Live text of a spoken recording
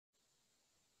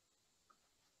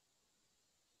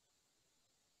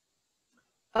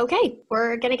Okay,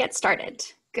 we're going to get started.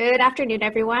 Good afternoon,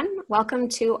 everyone. Welcome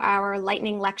to our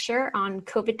lightning lecture on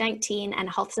COVID-19 and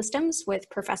health systems with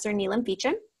Professor Neelam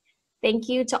Feachem. Thank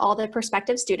you to all the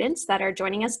prospective students that are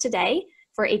joining us today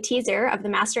for a teaser of the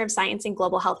Master of Science in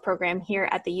Global Health program here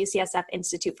at the UCSF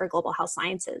Institute for Global Health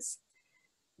Sciences.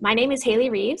 My name is Haley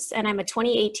Reeves, and I'm a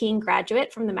 2018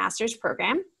 graduate from the master's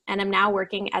program, and I'm now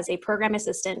working as a program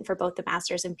assistant for both the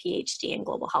master's and PhD in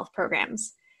global health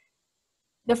programs.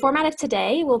 The format of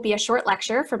today will be a short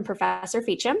lecture from Professor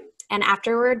Feachem, and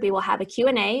afterward we will have a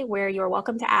Q&A where you're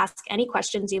welcome to ask any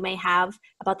questions you may have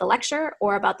about the lecture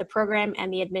or about the program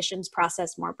and the admissions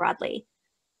process more broadly.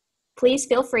 Please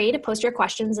feel free to post your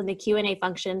questions in the Q&A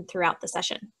function throughout the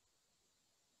session.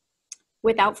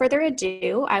 Without further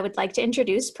ado, I would like to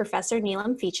introduce Professor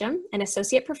Neelam Feachem, an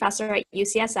associate professor at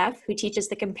UCSF who teaches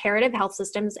the Comparative Health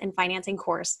Systems and Financing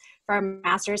course for our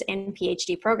master's and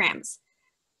PhD programs.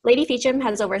 Lady Feachem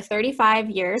has over 35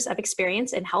 years of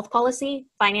experience in health policy,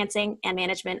 financing, and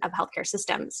management of healthcare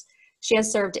systems. She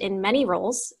has served in many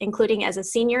roles, including as a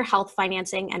senior health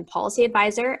financing and policy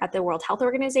advisor at the World Health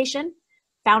Organization,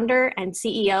 founder and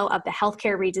CEO of the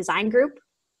Healthcare Redesign Group,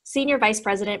 senior vice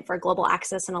president for global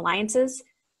access and alliances,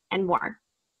 and more.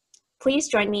 Please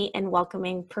join me in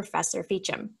welcoming Professor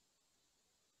Feachem.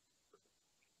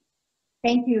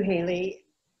 Thank you, Haley.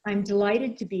 I'm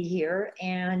delighted to be here,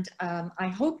 and I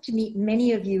hope to meet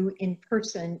many of you in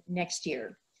person next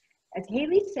year. As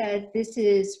Haley said, this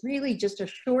is really just a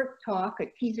short talk, a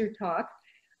teaser talk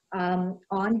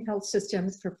on health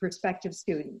systems for prospective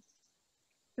students.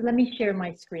 So let me share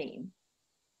my screen.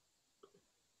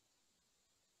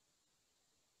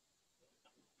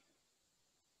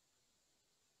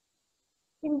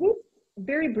 In this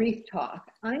very brief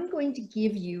talk, I'm going to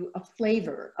give you a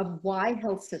flavor of why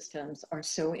health systems are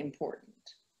so important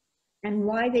and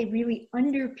why they really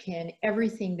underpin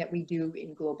everything that we do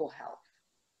in global health.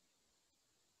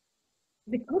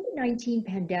 The COVID-19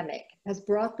 pandemic has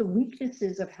brought the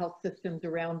weaknesses of health systems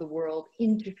around the world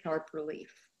into sharp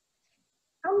relief.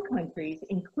 Some countries,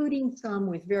 including some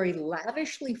with very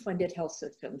lavishly funded health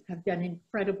systems, have done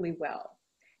incredibly well,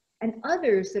 and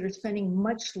others that are spending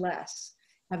much less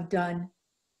have done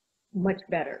much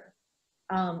better.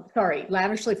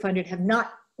 Lavishly funded have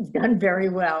not done very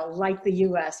well, like the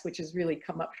US, which has really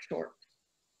come up short.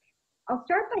 I'll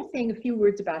start by saying a few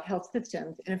words about health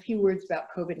systems and a few words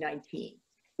about COVID-19.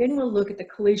 Then we'll look at the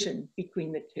collision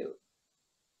between the two.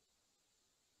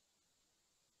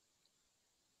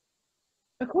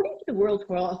 According to the World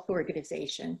Health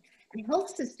Organization, a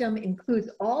health system includes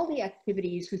all the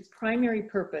activities whose primary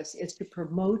purpose is to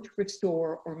promote,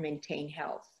 restore, or maintain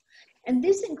health. And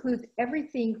this includes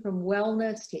everything from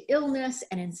wellness to illness,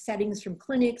 and in settings from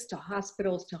clinics to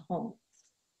hospitals to homes.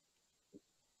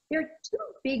 There are two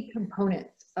big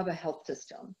components of a health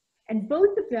system, and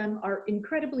both of them are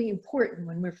incredibly important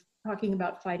when we're talking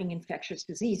about fighting infectious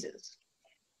diseases.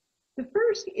 The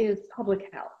first is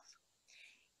public health.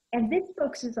 And this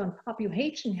focuses on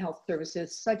population health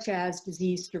services such as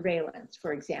disease surveillance,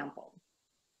 for example.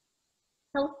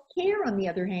 Healthcare, on the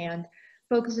other hand,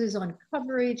 focuses on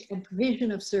coverage and provision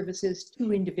of services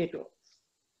to individuals.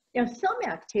 Now, some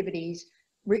activities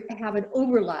have an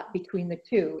overlap between the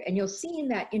two, and you'll see in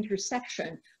that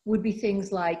intersection would be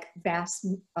things like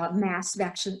mass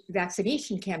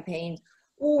vaccination campaigns,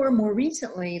 or more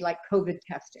recently, like COVID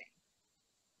testing.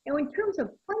 Now, in terms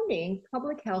of funding,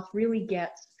 public health really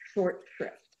gets short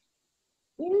shrift.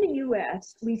 In the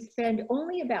US, we spend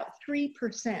only about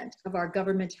 3% of our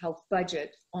government health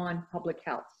budget on public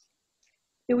health.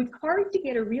 It was hard to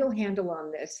get a real handle on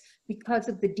this because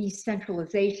of the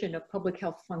decentralization of public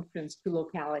health functions to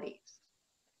localities.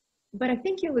 But I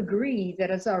think you'll agree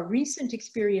that as our recent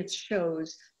experience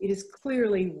shows, it is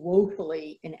clearly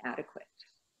woefully inadequate.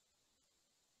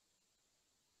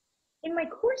 In my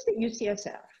course at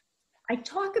UCSF, I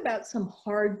talk about some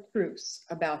hard truths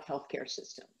about healthcare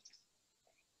systems.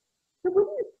 So what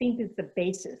do you think is the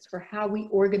basis for how we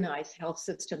organize health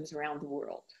systems around the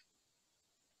world?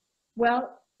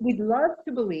 Well, we'd love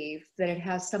to believe that it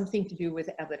has something to do with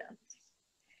evidence,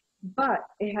 but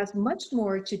it has much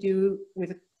more to do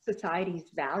with society's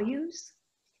values,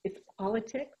 its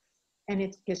politics, and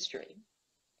its history.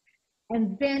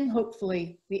 And then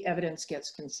hopefully the evidence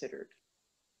gets considered.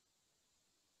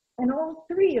 And all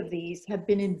three of these have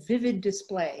been in vivid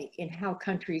display in how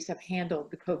countries have handled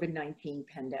the COVID-19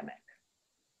 pandemic.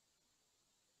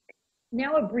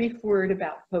 Now a brief word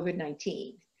about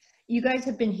COVID-19. You guys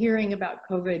have been hearing about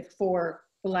COVID for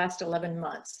the last 11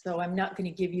 months, so I'm not going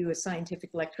to give you a scientific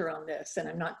lecture on this, and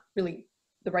I'm not really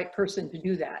the right person to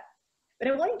do that. But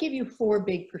I want to give you four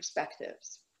big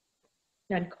perspectives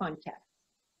and context.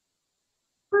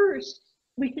 First,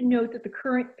 we should note that the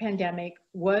current pandemic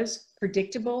was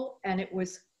predictable and it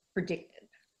was predicted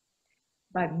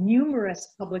by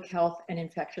numerous public health and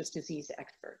infectious disease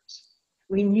experts.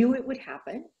 We knew it would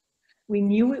happen. We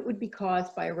knew it would be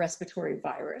caused by a respiratory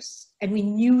virus, and we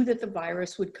knew that the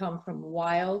virus would come from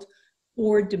wild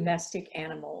or domestic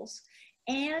animals,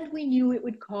 and we knew it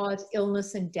would cause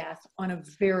illness and death on a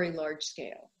very large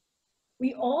scale.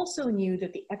 We also knew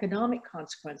that the economic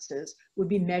consequences would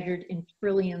be measured in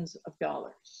trillions of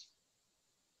dollars.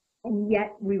 And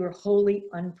yet we were wholly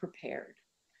unprepared,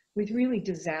 with really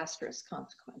disastrous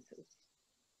consequences.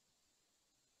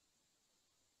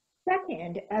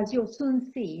 Second, as you'll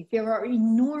soon see, there are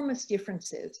enormous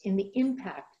differences in the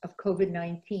impact of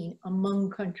COVID-19 among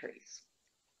countries,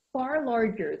 far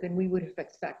larger than we would have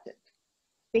expected.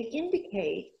 They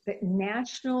indicate that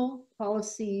national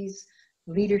policies,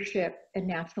 leadership, and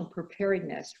national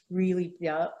preparedness really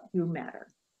do matter.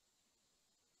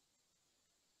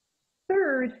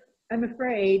 Third, I'm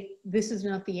afraid this is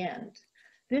not the end.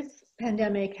 This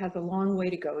pandemic has a long way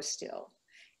to go still,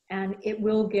 and it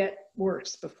will get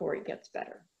worse before it gets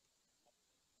better.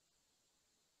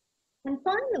 And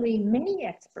finally, many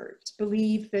experts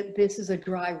believe that this is a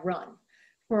dry run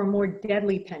for a more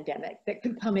deadly pandemic that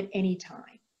could come at any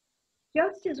time.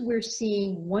 Just as we're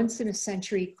seeing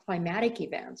once-in-a-century climatic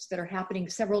events that are happening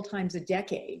several times a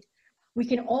decade, we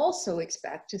can also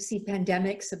expect to see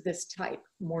pandemics of this type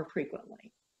more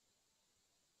frequently.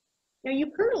 Now,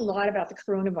 you've heard a lot about the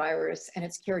coronavirus and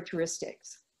its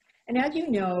characteristics. And as you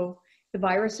know, the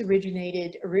virus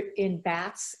originated in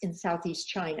bats in Southeast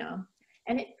China,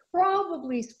 and it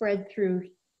probably spread through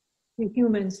to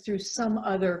humans through some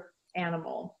other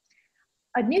animal.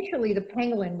 Initially, the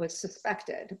pangolin was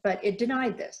suspected, but it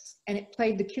denied this, and it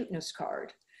played the cuteness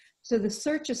card. So the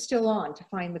search is still on to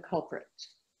find the culprit.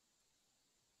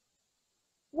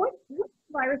 What's the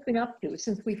virus been up to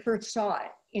since we first saw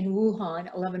it in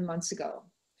Wuhan 11 months ago?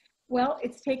 Well,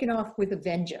 it's taken off with a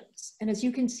vengeance. And as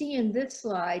you can see in this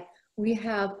slide, we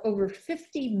have over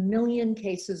 50 million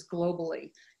cases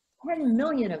globally. 10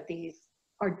 million of these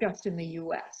are just in the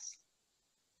US.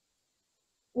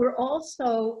 We're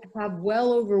also have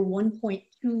well over 1.2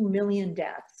 million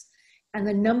deaths, and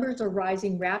the numbers are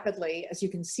rising rapidly, as you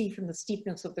can see from the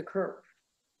steepness of the curve.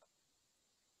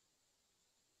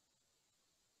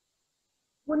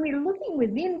 When we're looking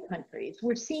within countries,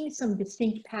 we're seeing some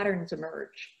distinct patterns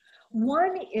emerge.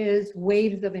 One is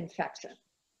waves of infection,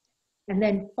 and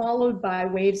then followed by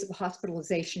waves of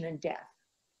hospitalization and death.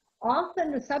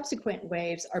 Often the subsequent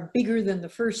waves are bigger than the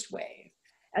first wave,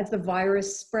 as the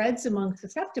virus spreads among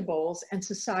susceptibles and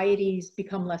societies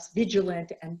become less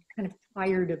vigilant and kind of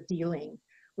tired of dealing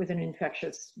with an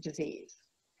infectious disease.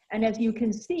 And as you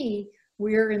can see,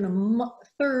 we're in the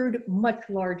third, much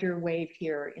larger wave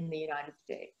here in the United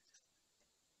States.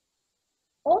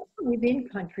 Also within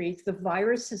countries, the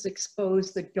virus has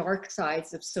exposed the dark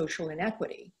sides of social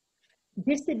inequity.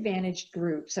 Disadvantaged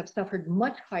groups have suffered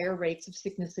much higher rates of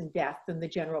sickness and death than the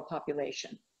general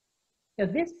population. Now,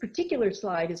 this particular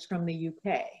slide is from the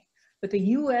UK, but the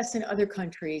US and other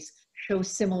countries show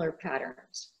similar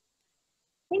patterns.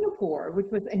 Singapore, which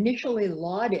was initially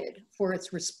lauded for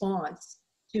its response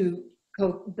to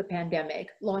the pandemic,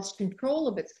 lost control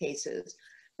of its cases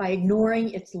by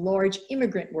ignoring its large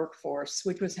immigrant workforce,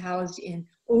 which was housed in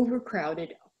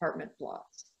overcrowded apartment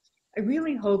blocks. I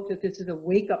really hope that this is a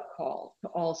wake-up call to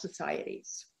all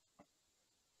societies.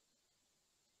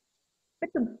 But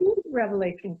the big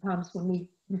revelation comes when we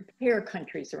compare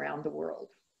countries around the world.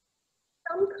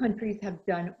 Some countries have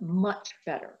done much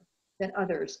better than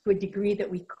others to a degree that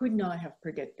we could not have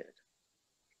predicted.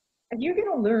 As you're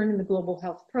going to learn in the Global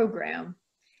Health Program,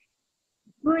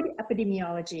 good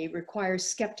epidemiology requires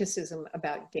skepticism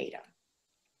about data,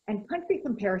 and country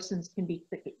comparisons can be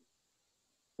tricky.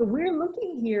 So we're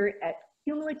looking here at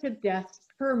cumulative deaths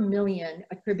per million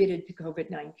attributed to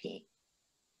COVID-19.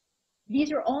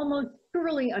 These are almost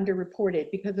surely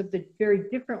underreported because of the very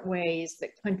different ways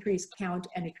that countries count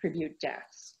and attribute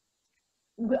deaths.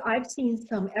 I've seen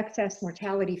some excess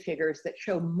mortality figures that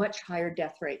show much higher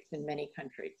death rates in many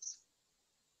countries.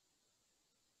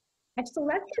 I've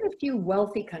selected a few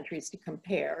wealthy countries to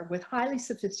compare with highly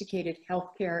sophisticated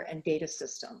healthcare and data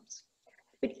systems.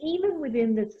 But even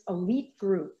within this elite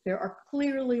group, there are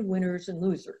clearly winners and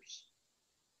losers.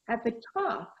 At the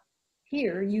top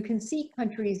here, you can see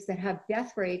countries that have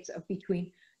death rates of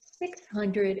between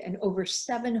 600 and over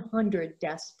 700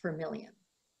 deaths per million.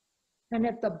 And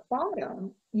at the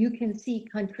bottom, you can see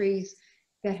countries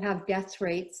that have death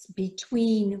rates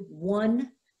between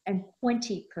 1 and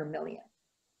 20 per million.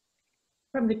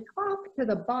 from the top to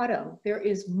the bottom, there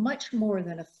is much more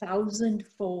than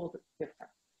 1,000-fold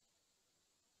difference.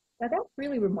 Now that's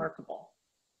really remarkable.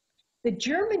 The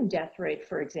German death rate,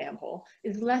 for example,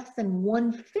 is less than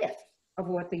 1/5 of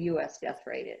what the US death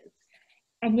rate is.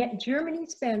 And yet Germany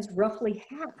spends roughly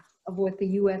half of what the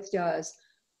US does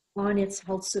on its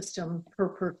health system per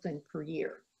person per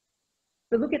year.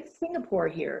 But look at Singapore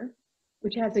here,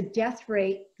 which has a death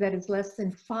rate that is less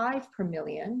than 5 per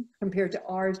million compared to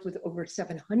ours with over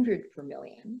 700 per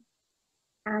million.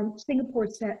 And Singapore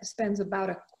spends about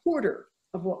 1/4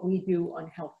 of what we do on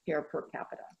healthcare per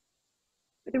capita.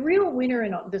 But the real winner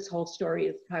in this whole story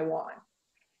is Taiwan.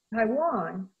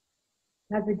 Taiwan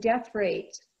has a death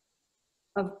rate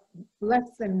of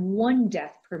less than 1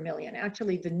 death per million.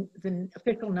 Actually, the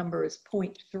official number is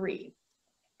 0.3.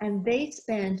 And they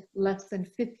spend less than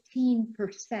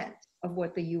 15% of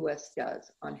what the US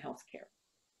does on healthcare.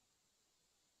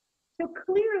 So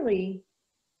clearly,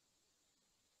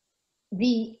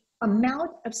 the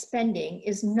amount of spending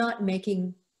is not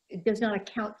it does not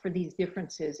account for these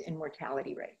differences in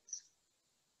mortality rates.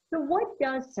 So what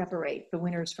does separate the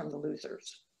winners from the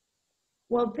losers?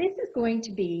 Well, this is going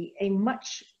to be a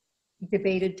much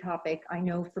debated topic, I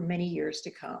know, for many years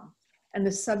to come, and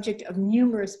the subject of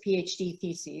numerous PhD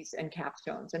theses and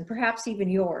capstones, and perhaps even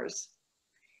yours.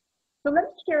 So let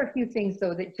me share a few things,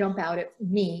 though, that jump out at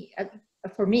me,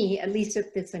 for me, at least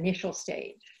at this initial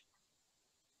stage.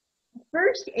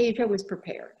 First, Asia was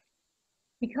prepared.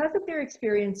 Because of their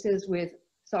experiences with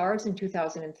SARS in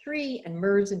 2003 and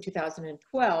MERS in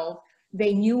 2012,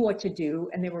 they knew what to do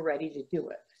and they were ready to do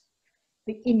it.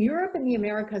 In Europe and the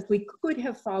Americas, we could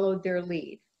have followed their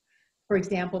lead, for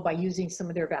example, by using some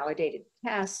of their validated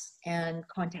tests and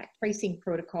contact tracing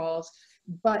protocols,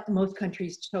 but most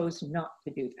countries chose not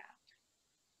to do that.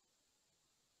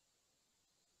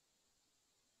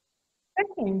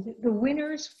 Second, the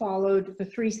winners followed the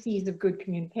 3 C's of good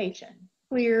communication: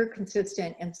 clear,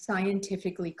 consistent, and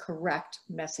scientifically correct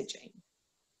messaging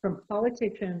from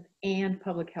politicians and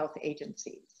public health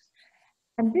agencies.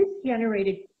 And this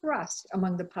generated trust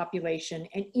among the population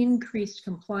and increased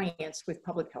compliance with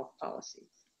public health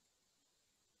policies.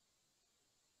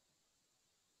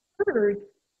 Third,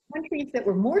 countries that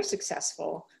were more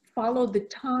successful followed the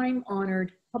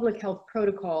time-honored public health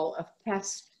protocol of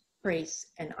test, trace,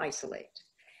 and isolate.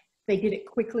 They did it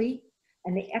quickly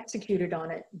and they executed on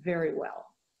it very well.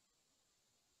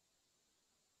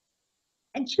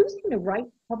 And choosing the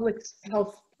right public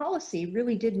health policy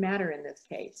really did matter in this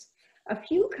case. A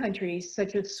few countries,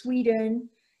 such as Sweden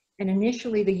and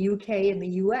initially the UK and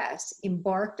the US,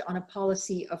 embarked on a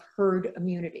policy of herd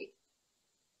immunity.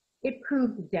 It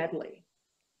proved deadly,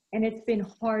 and it's been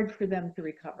hard for them to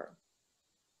recover.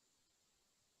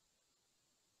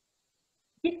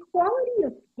 Did quality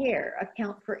of care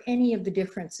account for any of the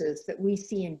differences that we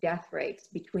see in death rates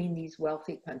between these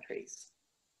wealthy countries?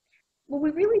 Well,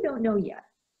 we really don't know yet.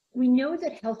 We know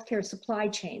that healthcare supply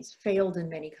chains failed in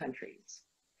many countries.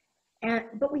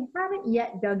 But we haven't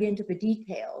yet dug into the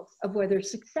details of whether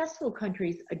successful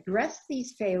countries addressed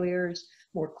these failures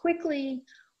more quickly,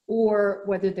 or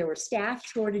whether there were staff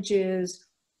shortages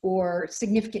or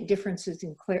significant differences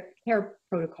in care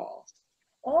protocols.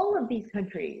 All of these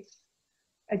countries,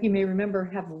 as you may remember,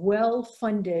 have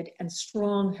well-funded and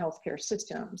strong healthcare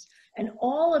systems, and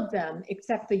all of them,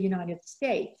 except the United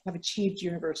States, have achieved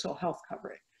universal health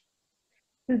coverage.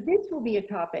 So this will be a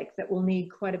topic that will need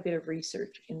quite a bit of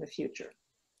research in the future.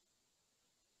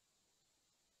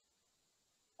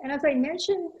 And as I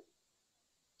mentioned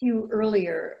to you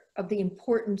earlier of the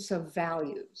importance of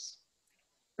values,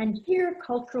 and here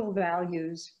cultural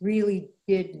values really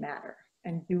did matter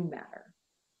and do matter.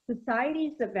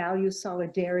 Societies that value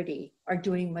solidarity are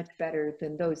doing much better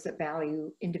than those that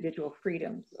value individual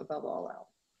freedoms above all else.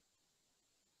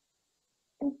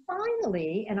 And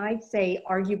finally, and I'd say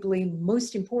arguably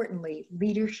most importantly,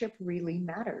 leadership really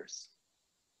matters.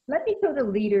 Let me show the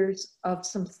leaders of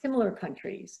some similar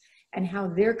countries and how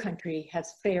their country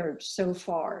has fared so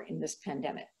far in this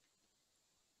pandemic.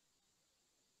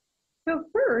 So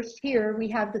first, here we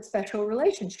have the special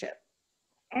relationship,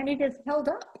 and it has held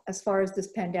up as far as this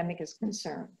pandemic is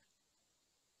concerned.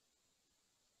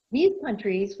 These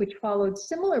countries, which followed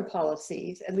similar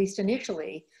policies, at least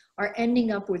initially, are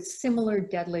ending up with similar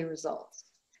deadly results.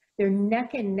 They're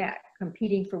neck and neck,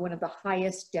 competing for one of the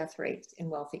highest death rates in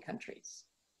wealthy countries.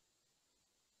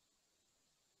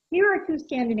 Here are 2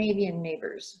 Scandinavian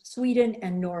neighbors, Sweden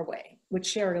and Norway, which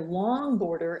share a long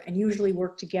border and usually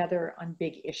work together on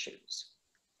big issues.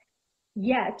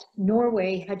 Yet,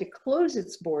 Norway had to close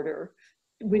its border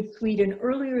with Sweden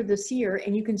earlier this year,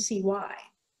 and you can see why.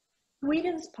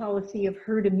 Sweden's policy of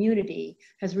herd immunity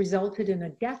has resulted in a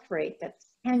death rate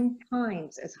that's 10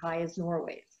 times as high as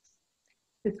Norway's.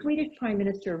 The Swedish Prime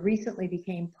Minister recently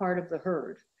became part of the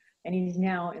herd, and he's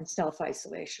now in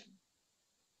self-isolation.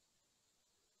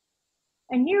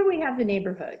 And here we have the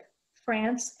neighborhood,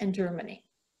 France and Germany.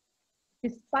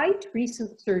 Despite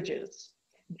recent surges,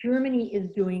 Germany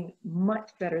is doing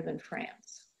much better than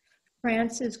France.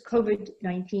 France's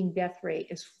COVID-19 death rate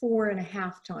is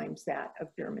 4.5 times that of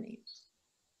Germany's.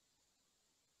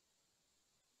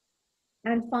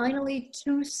 And finally,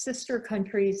 two sister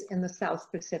countries in the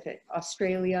South Pacific,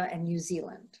 Australia and New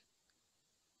Zealand.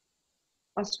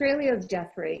 Australia's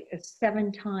death rate is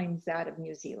 7 times that of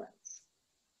New Zealand's.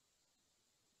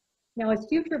 Now, as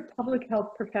future public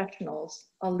health professionals,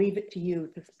 I'll leave it to you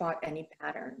to spot any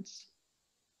patterns.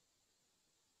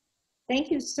 Thank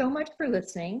you so much for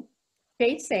listening.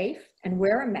 Stay safe and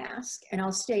wear a mask, and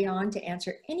I'll stay on to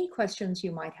answer any questions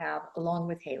you might have along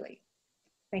with Haley.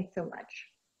 Thanks so much.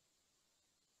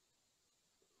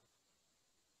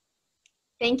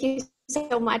 Thank you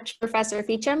so much, Professor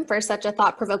Feachem, for such a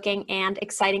thought-provoking and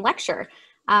exciting lecture.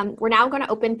 We're now going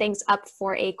to open things up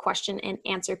for a question and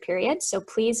answer period, so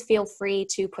please feel free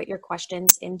to put your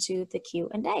questions into the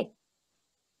Q&A.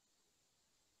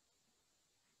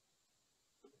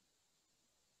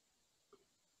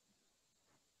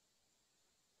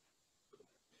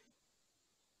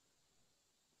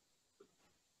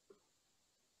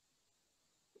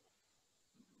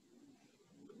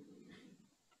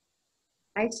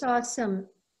 I saw some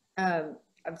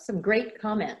great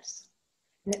comments.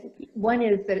 One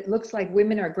is that it looks like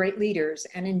women are great leaders,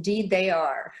 and indeed they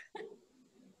are.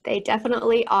 They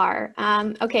definitely are.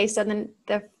 Okay, so then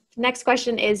the next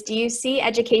question is, do you see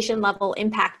education level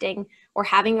impacting or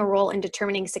having a role in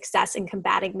determining success in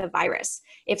combating the virus?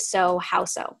 If so, how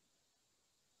so?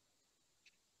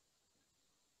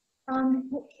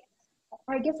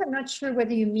 I guess I'm not sure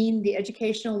whether you mean the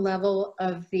educational level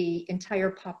of the entire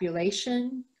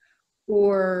population,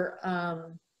 or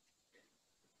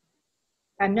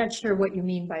I'm not sure what you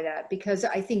mean by that, because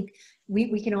I think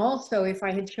we can also, if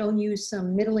I had shown you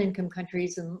some middle income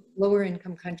countries and lower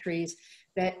income countries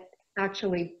that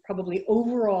actually probably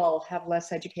overall have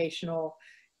less educational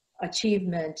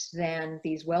achievement than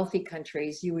these wealthy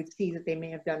countries, you would see that they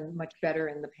may have done much better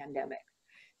in the pandemic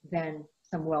than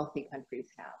some wealthy countries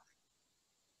have.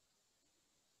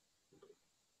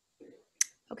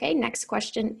 Okay, next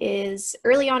question is,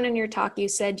 early on in your talk, you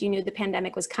said you knew the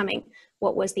pandemic was coming.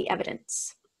 What was the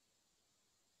evidence?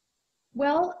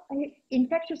 Well,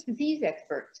 infectious disease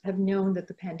experts have known that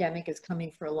the pandemic is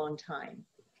coming for a long time.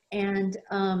 And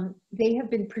they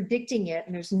have been predicting it,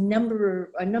 and there's a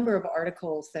number of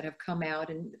articles that have come out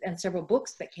and several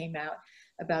books that came out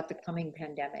about the coming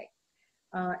pandemic.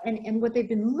 And what they've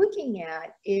been looking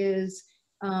at is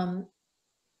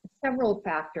several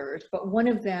factors, but one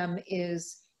of them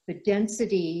is the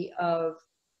density of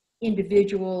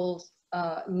individuals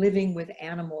living with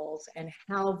animals and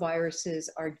how viruses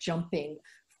are jumping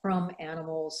from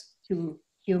animals to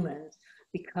humans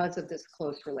because of this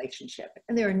close relationship.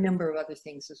 And there are a number of other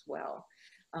things as well.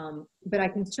 But I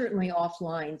can certainly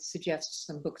offline suggest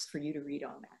some books for you to read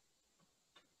on that.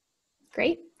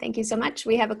 Great, thank you so much.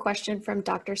 We have a question from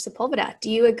Dr. Sepulveda.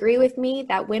 Do you agree with me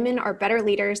that women are better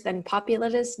leaders than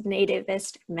populist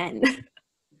nativist men?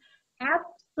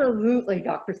 Absolutely,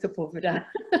 Dr. Sepulveda.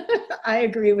 I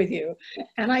agree with you.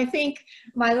 And I think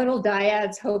my little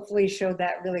dyads hopefully showed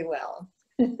that really well.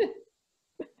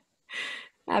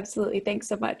 Absolutely, thanks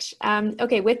so much.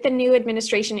 Okay, with the new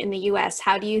administration in the US,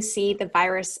 how do you see the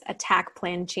virus attack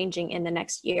plan changing in the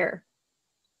next year?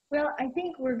 Well, I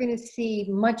think we're going to see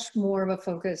much more of a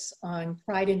focus on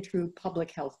tried and true public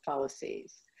health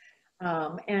policies.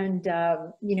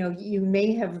 You know, you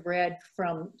may have read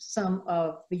from some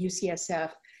of the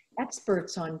UCSF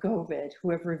experts on COVID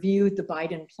who have reviewed the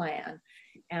Biden plan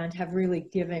and have really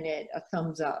given it a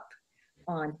thumbs up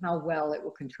on how well it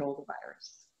will control the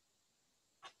virus.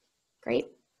 Great.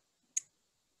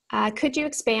 Could you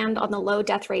expand on the low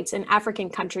death rates in African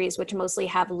countries, which mostly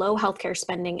have low healthcare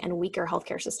spending and weaker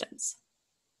healthcare systems?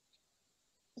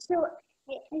 So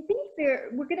I think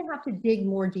we're going to have to dig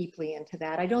more deeply into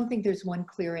that. I don't think there's one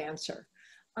clear answer.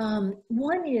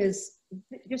 One is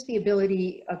just the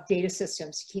ability of data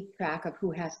systems to keep track of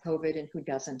who has COVID and who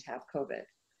doesn't have COVID.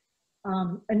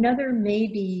 Another may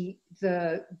be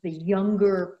the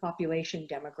younger population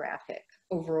demographic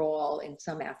overall in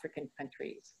some African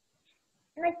countries.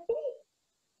 And I think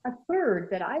a third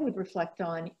that I would reflect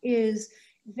on is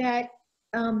that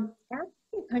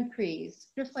African countries,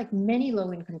 just like many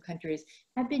low-income countries,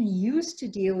 have been used to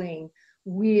dealing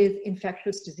with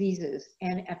infectious diseases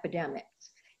and epidemics.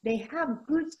 They have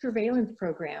good surveillance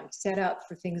programs set up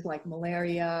for things like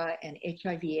malaria and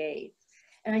HIV/AIDS.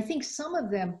 And I think some of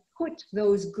them put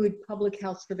those good public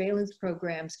health surveillance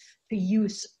programs to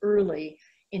use early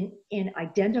in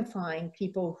identifying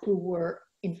people who were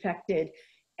infected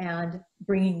and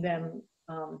bringing them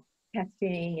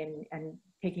testing and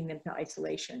taking them to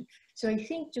isolation. So I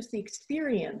think just the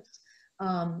experience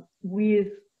with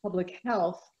public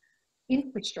health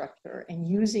infrastructure and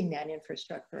using that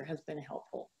infrastructure has been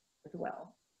helpful as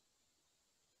well.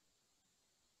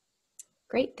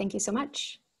 Great, thank you so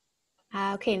much.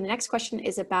 Okay, the next question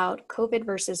is about COVID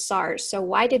versus SARS. So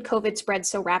why did COVID spread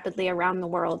so rapidly around the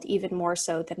world, even more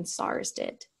so than SARS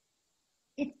did?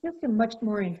 It's just a much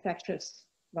more infectious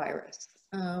virus.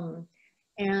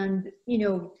 And, you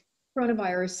know,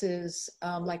 coronaviruses,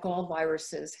 like all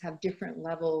viruses, have different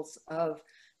levels of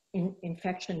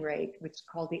infection rate, which is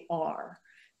called the R,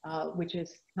 which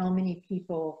is how many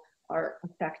people are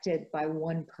affected by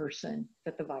one person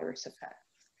that the virus affects.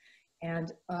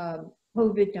 And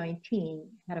COVID-19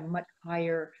 had a much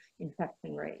higher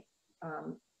infection rate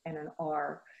and an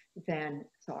R than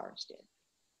SARS did.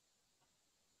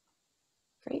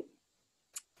 Great.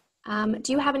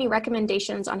 Do you have any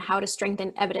recommendations on how to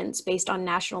strengthen evidence based on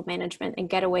national management and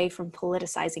get away from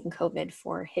politicizing COVID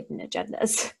for hidden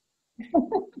agendas?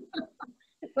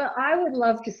 Well, I would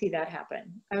love to see that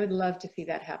happen. I would love to see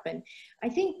that happen. I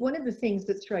think one of the things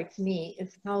that strikes me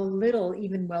is how little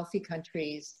even wealthy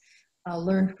countries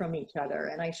learn from each other.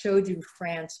 And I showed you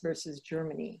France versus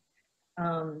Germany,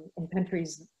 and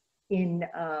countries in,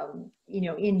 you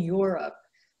know, in Europe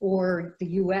or the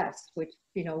US, which,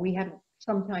 you know, we had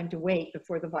some time to wait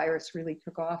before the virus really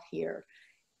took off here.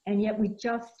 And yet we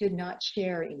just did not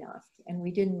share enough. And we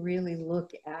didn't really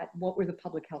look at what were the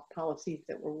public health policies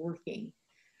that were working.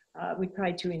 We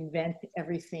tried to invent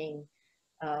everything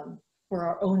for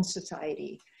our own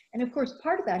society. And of course,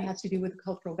 part of that has to do with the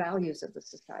cultural values of the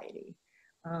society.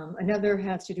 Another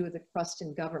has to do with the trust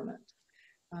in government.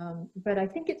 But I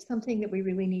think it's something that we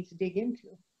really need to dig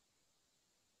into.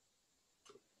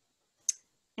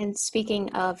 And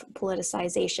speaking of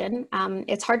politicization,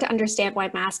 it's hard to understand why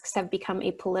masks have become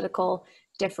a political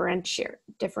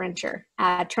differentiator.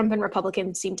 Trump and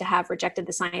Republicans seem to have rejected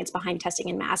the science behind testing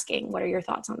and masking. What are your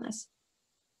thoughts on this?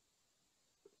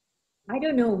 I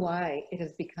don't know why it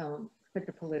has become such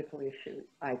a political issue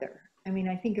either. I mean,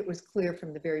 I think it was clear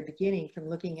from the very beginning, from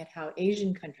looking at how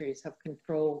Asian countries have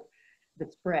controlled the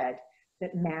spread,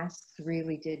 that masks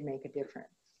really did make a difference.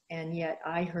 And yet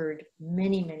I heard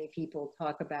many, many people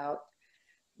talk about,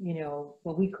 you know,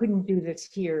 well, we couldn't do this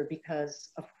here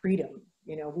because of freedom.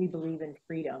 You know, we believe in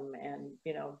freedom and,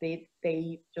 you know, we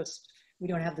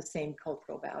don't have the same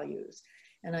cultural values.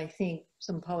 And I think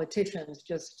some politicians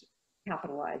just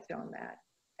capitalized on that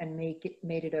and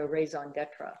made it a raison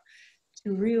d'etre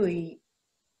to really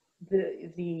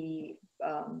the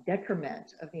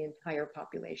detriment of the entire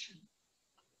population.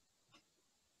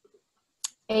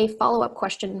 A follow-up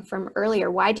question from earlier,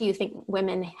 why do you think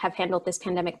women have handled this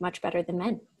pandemic much better than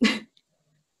men?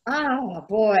 Oh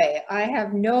boy, I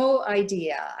have no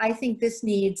idea. I think this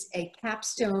needs a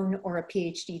capstone or a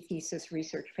PhD thesis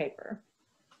research paper.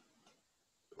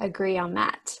 Agree on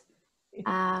that.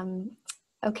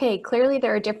 Okay, clearly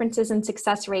there are differences in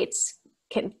success rates.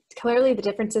 Clearly the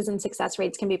differences in success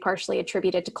rates can be partially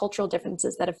attributed to cultural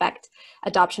differences that affect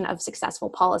adoption of successful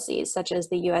policies, such as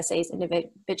the USA's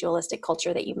individualistic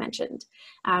culture that you mentioned.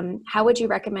 How would you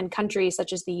recommend countries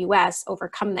such as the US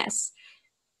overcome this?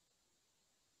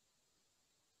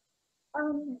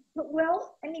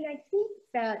 Well, I mean, I think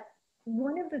that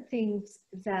one of the things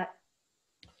that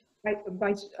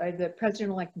the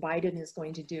President-elect Biden is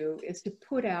going to do is to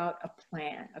put out a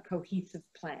plan, a cohesive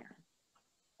plan.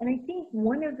 And I think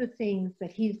one of the things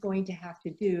that he's going to have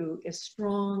to do is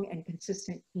strong and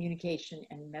consistent communication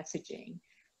and messaging,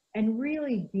 and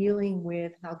really dealing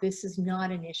with how this is not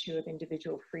an issue of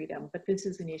individual freedom, but this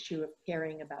is an issue of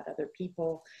caring about other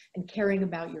people and caring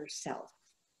about yourself.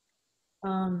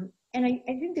 And I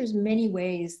think there's many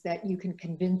ways that you can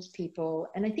convince people.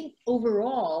 And I think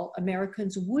overall,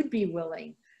 Americans would be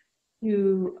willing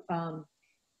to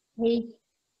take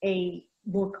a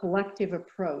more collective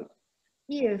approach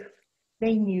if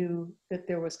they knew that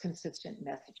there was consistent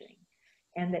messaging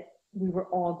and that we were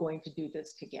all going to do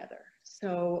this together.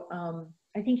 So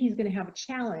I think he's going to have a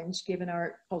challenge given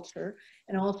our culture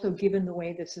and also given the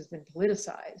way this has been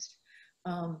politicized.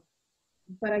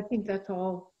 But I think that's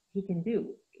all he can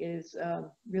do is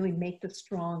really make the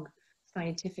strong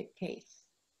scientific case.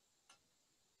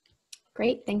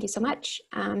 Great, thank you so much.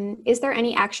 Is there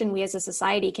any action we as a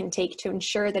society can take to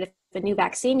ensure that if a new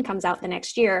vaccine comes out the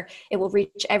next year, it will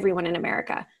reach everyone in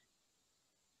America?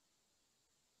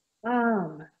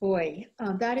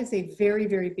 That is a very,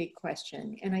 very big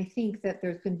question. And I think that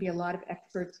there's going to be a lot of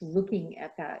experts looking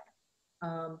at that.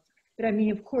 But I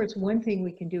mean, of course, one thing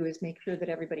we can do is make sure that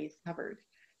everybody's covered.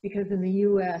 Because in the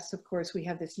US, of course, we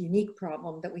have this unique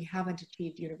problem that we haven't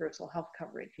achieved universal health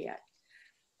coverage yet.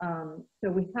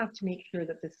 So we have to make sure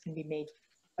that this can be made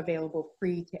available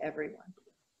free to everyone.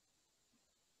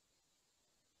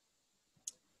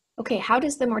 Okay, how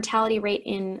does the mortality rate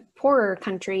in poorer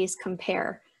countries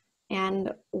compare?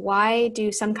 And why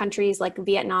do some countries like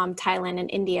Vietnam, Thailand, and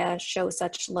India show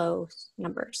such low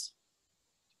numbers?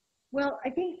 Well, I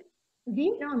think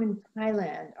Vietnam and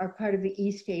Thailand are part of the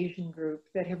East Asian group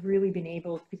that have really been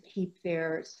able to keep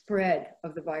their spread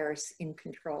of the virus in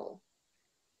control.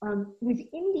 With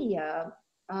India,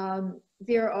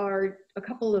 there are a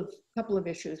couple of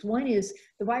issues. One is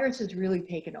the virus has really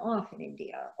taken off in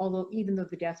India, even though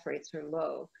the death rates are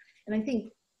low. And I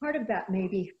think part of that may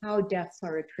be how deaths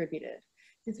are attributed.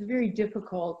 It's very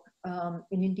difficult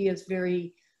in India's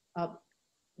very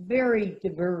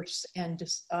diverse and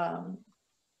just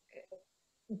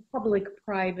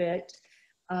public-private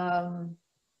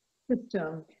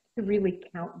system to really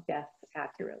count deaths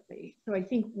accurately. So I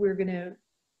think we're going to,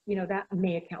 that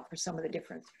may account for some of the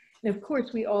difference. And of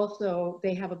course,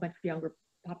 they have a much younger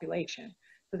population.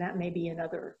 So that may be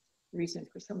another reason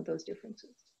for some of those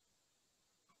differences.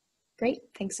 Great,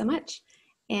 thanks so much.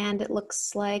 And it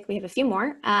looks like we have a few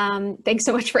more. Thanks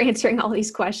so much for answering all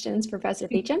these questions, Professor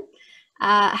Feachem.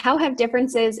 How have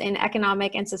differences in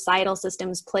economic and societal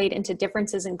systems played into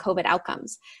differences in COVID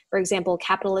outcomes? For example,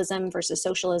 capitalism versus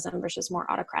socialism versus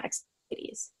more autocratic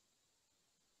societies.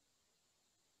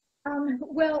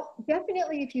 Well,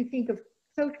 definitely if you think of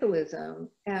socialism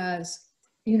as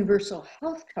universal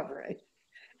health coverage,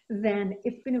 then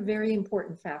it's been a very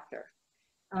important factor.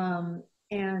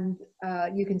 And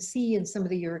you can see in some of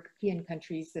the European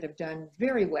countries that have done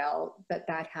very well that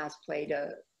has played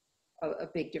a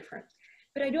big difference.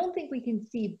 But I don't think we can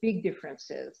see big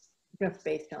differences just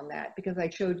based on that, because I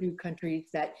showed you countries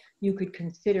that you could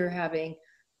consider having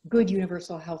good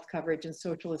universal health coverage and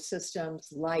socialist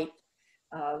systems like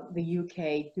the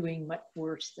UK doing much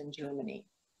worse than Germany.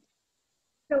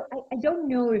 So I don't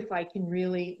know if I can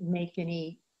really make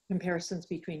any comparisons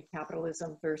between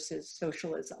capitalism versus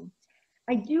socialism.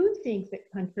 I do think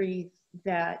that countries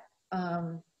that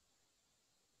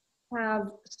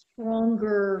have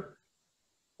stronger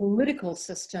political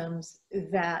systems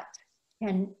that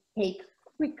can take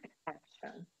quick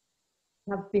action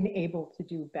have been able to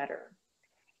do better.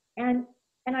 And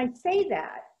I say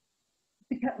that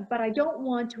but I don't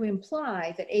want to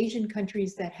imply that Asian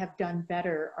countries that have done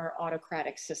better are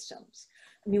autocratic systems.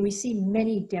 I mean, we see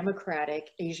many democratic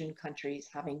Asian countries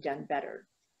having done better.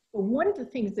 But one of the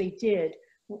things they did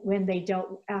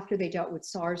after they dealt with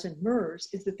SARS and MERS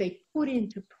is that they put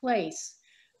into place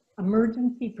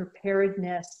emergency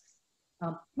preparedness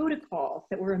protocols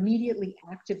that were immediately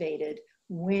activated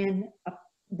when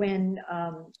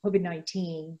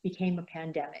COVID-19 became a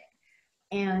pandemic.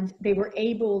 And they were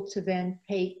able to then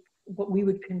take what we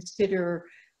would consider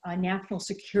national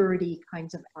security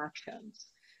kinds of actions,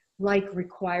 like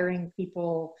requiring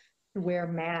people to wear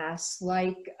masks,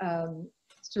 like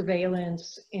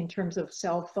surveillance in terms of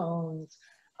cell phones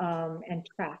and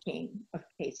tracking of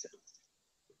cases.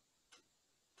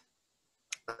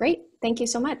 Great, thank you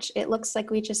so much. It looks like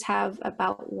we just have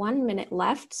about 1 minute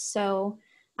left. So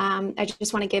I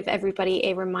just want to give everybody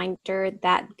a reminder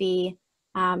that the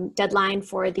deadline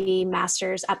for the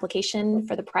master's application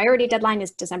for the priority deadline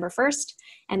is December 1st,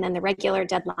 and then the regular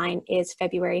deadline is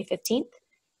February 15th.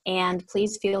 And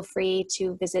please feel free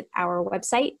to visit our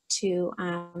website to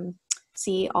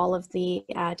see all of the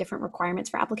different requirements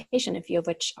for application, a few of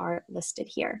which are listed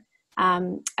here.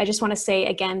 I just want to say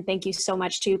again, thank you so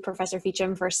much to Professor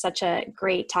Feachem for such a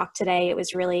great talk today. It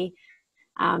was really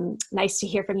nice to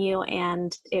hear from you,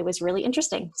 and it was really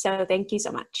interesting. So thank you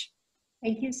so much.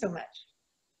 Thank you so much.